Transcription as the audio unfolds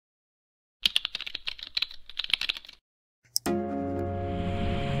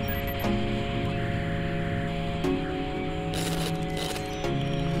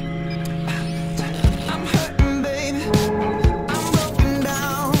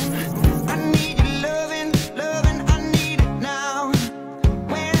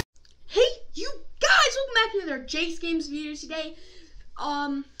Jake's Games video today.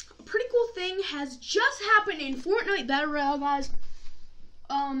 A pretty cool thing has just happened in Fortnite Battle Royale, guys.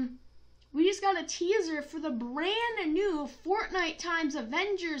 We just got a teaser for the brand new Fortnite times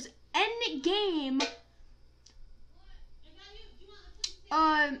Avengers end game.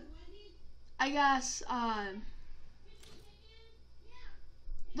 I guess,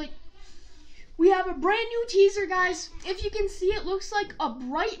 like, we have a brand new teaser, guys. If you can see, it looks like a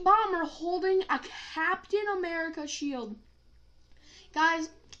bright bomber holding a Captain America shield. Guys,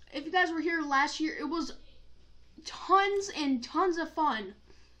 if you guys were here last year, it was tons and tons of fun.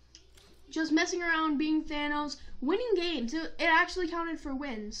 Just messing around, being Thanos, winning games. It actually counted for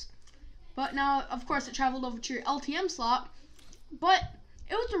wins. But now, of course, it traveled over to your LTM slot. But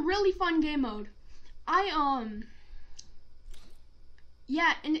it was a really fun game mode.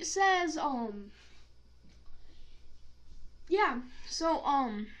 Yeah, and it says, yeah, so,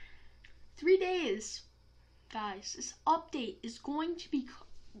 3 days, guys. This update is going to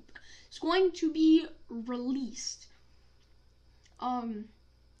be, released.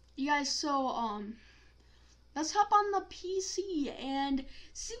 You guys, so, let's hop on the PC and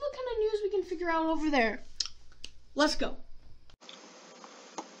see what kind of news we can figure out over there. Let's go.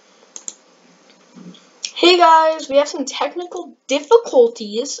 Hey guys, we have some technical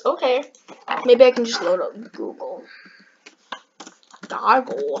difficulties. Okay, maybe I can just load up Google.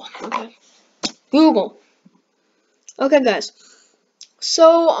 Okay. Google. Okay, guys.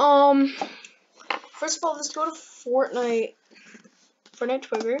 So, first of all, let's go to Fortnite. Fortnite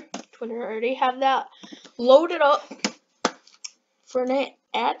Twitter. I already have that loaded up. Fortnite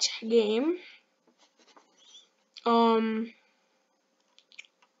at game.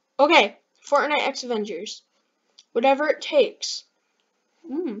 Okay. Fortnite X Avengers. Whatever it takes.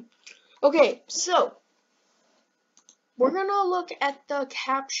 Okay, so we're gonna look at the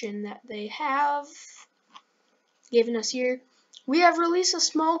caption that they have given us here. We have released a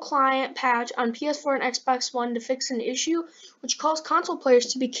small client patch on PS4 and Xbox One to fix an issue which caused console players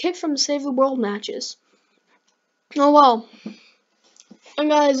to be kicked from Save the World matches. Oh well. And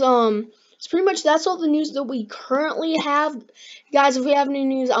guys, it's pretty much that's all the news that we currently have. Guys, if we have any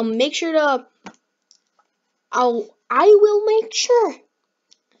news, I'll make sure to I will make sure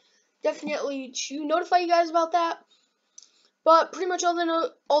definitely to notify you guys about that. But pretty much all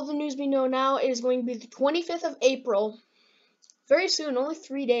the news we know now is going to be the 25th of April. Very soon, only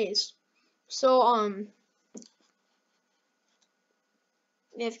 3 days. So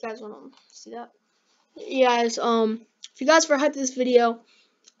yeah, if you guys want to see that. Yeah, guys, if you guys were hyped this video,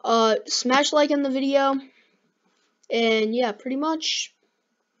 smash like in the video. And yeah, pretty much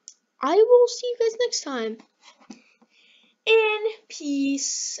I will see you guys next time. And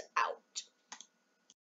peace out.